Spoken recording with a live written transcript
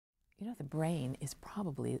You know, the brain is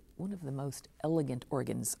probably one of the most elegant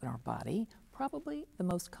organs in our body, probably the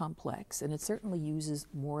most complex, and it certainly uses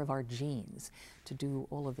more of our genes to do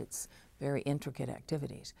all of its very intricate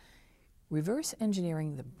activities. Reverse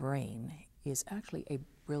engineering the brain is actually a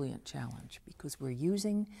brilliant challenge because we're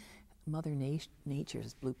using Mother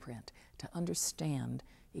Nature's blueprint to understand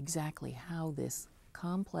exactly how this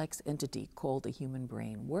complex entity called the human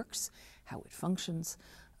brain works, how it functions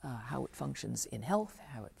in health,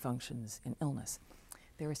 how it functions in illness.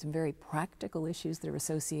 There are some very practical issues that are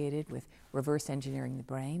associated with reverse engineering the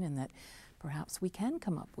brain, and that perhaps we can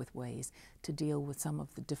come up with ways to deal with some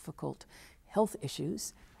of the difficult health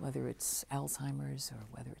issues, whether it's Alzheimer's or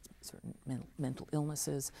whether it's certain mental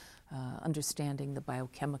illnesses, understanding the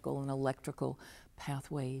biochemical and electrical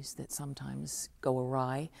pathways that sometimes go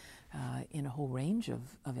awry in a whole range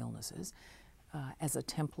of illnesses as a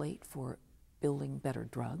template for building better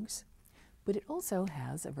drugs. But it also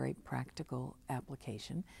has a very practical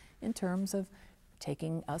application in terms of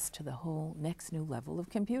taking us to the whole next new level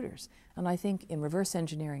of computers. And I think in reverse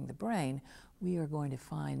engineering the brain, we are going to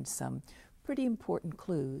find some pretty important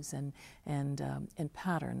clues and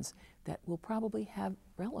patterns that will probably have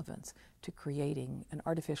relevance to creating an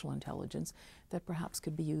artificial intelligence that perhaps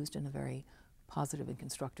could be used in a very positive and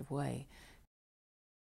constructive way